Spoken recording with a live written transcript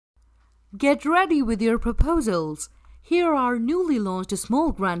Get ready with your proposals. Here are newly launched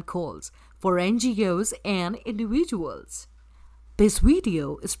small grant calls for NGOs and individuals. This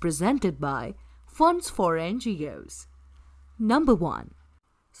video is presented by Funds for NGOs. Number 1.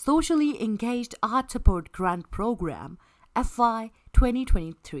 Socially Engaged Art Support Grant Program FY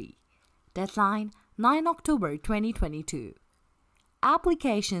 2023. Deadline 9 October 2022.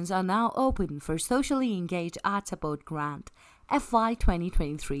 Applications are now open for Socially Engaged Art Support Grant FY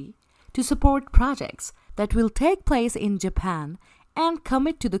 2023 to support projects that will take place in Japan and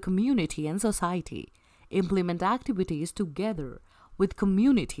commit to the community and society, implement activities together with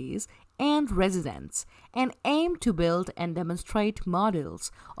communities and residents, and aim to build and demonstrate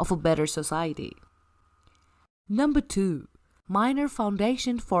models of a better society. Number 2. Minor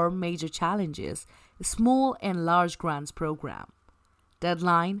Foundation for Major Challenges Small and Large Grants Program.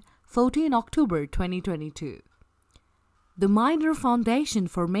 Deadline 14 October 2022. The Minor Foundation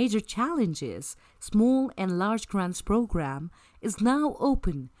for Major Challenges Small and Large Grants Program is now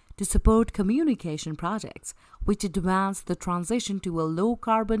open to support communication projects which advance the transition to a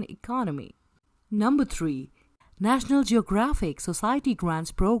low-carbon economy. Number 3. National Geographic Society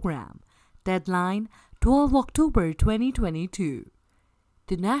Grants Program. Deadline 12 October 2022.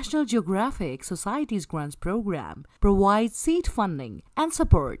 The National Geographic Society's Grants Program provides seed funding and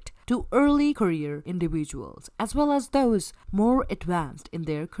support to early career individuals as well as those more advanced in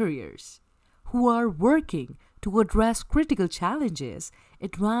their careers, who are working to address critical challenges,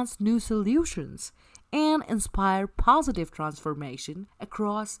 advance new solutions, and inspire positive transformation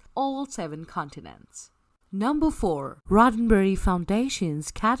across all 7 continents. Number 4. Roddenberry Foundation's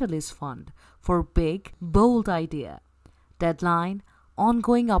Catalyst Fund for Big, Bold Idea. Deadline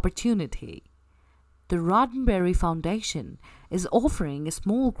Ongoing Opportunity. The Roddenberry Foundation is offering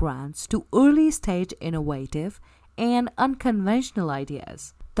small grants to early-stage innovative and unconventional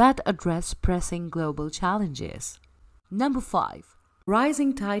ideas that address pressing global challenges. Number 5.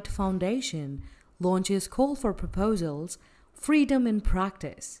 Rising Tide Foundation launches call for proposals, Freedom in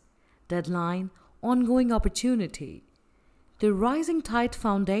Practice. Deadline Ongoing Opportunity. The Rising Tide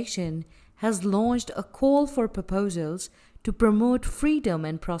Foundation has launched a call for proposals to promote freedom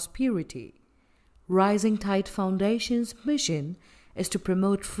and prosperity. Rising Tide Foundation's mission is to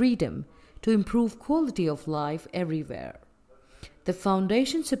promote freedom to improve quality of life everywhere. The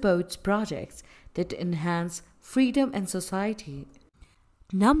foundation supports projects that enhance freedom and society.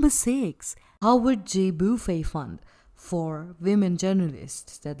 Number 6. Howard G. Buffett Fund for Women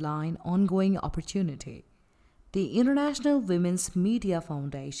Journalists. Deadline Ongoing Opportunity. The International Women's Media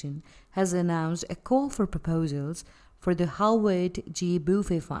Foundation has announced a call for proposals for the Howard G.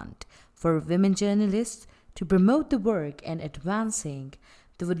 Buffett Fund for Women Journalists to promote the work and advancing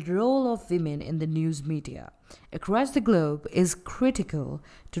the role of women in the news media across the globe is critical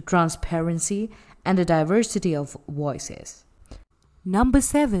to transparency and the diversity of voices. Number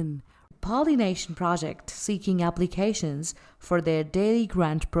 7. Pollination Project seeking applications for their daily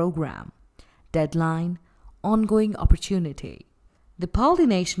grant program. Deadline Ongoing Opportunity. The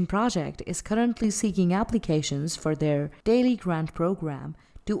Pollination Project is currently seeking applications for their daily grant program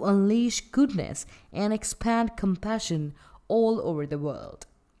to unleash goodness and expand compassion all over the world.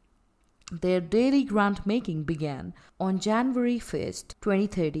 Their daily grant making began on January 1st,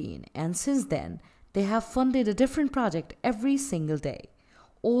 2013, and since then, they have funded a different project every single day.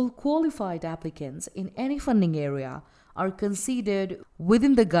 All qualified applicants in any funding area are considered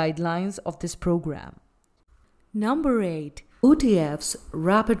within the guidelines of this program. Number 8. OTF's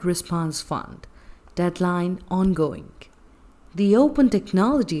Rapid Response Fund. Deadline Ongoing. The Open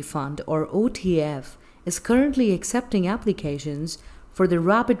Technology Fund, or OTF, is currently accepting applications for the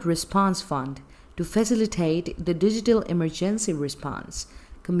Rapid Response Fund to facilitate the digital emergency response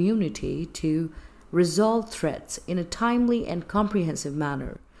community to resolve threats in a timely and comprehensive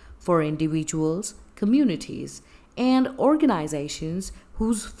manner for individuals, communities, and organizations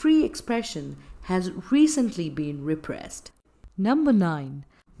whose free expression has recently been repressed. Number 9.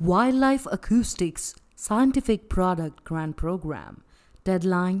 Wildlife Acoustics Scientific Product Grant Program.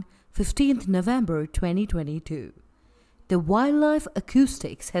 Deadline 15th November 2022. The Wildlife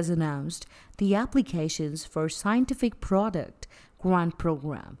Acoustics has announced the applications for Scientific Product Grant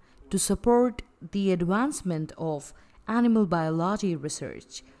Program to support the advancement of animal biology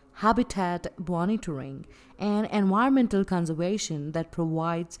research, habitat monitoring, and environmental conservation that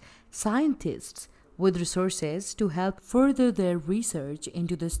provides scientists with resources to help further their research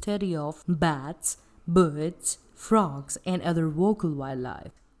into the study of bats, birds, frogs, and other vocal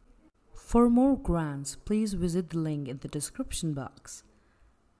wildlife. For more grants, please visit the link in the description box.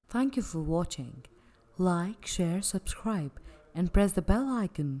 Thank you for watching. Like, share, subscribe, and press the bell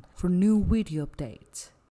icon for new video updates.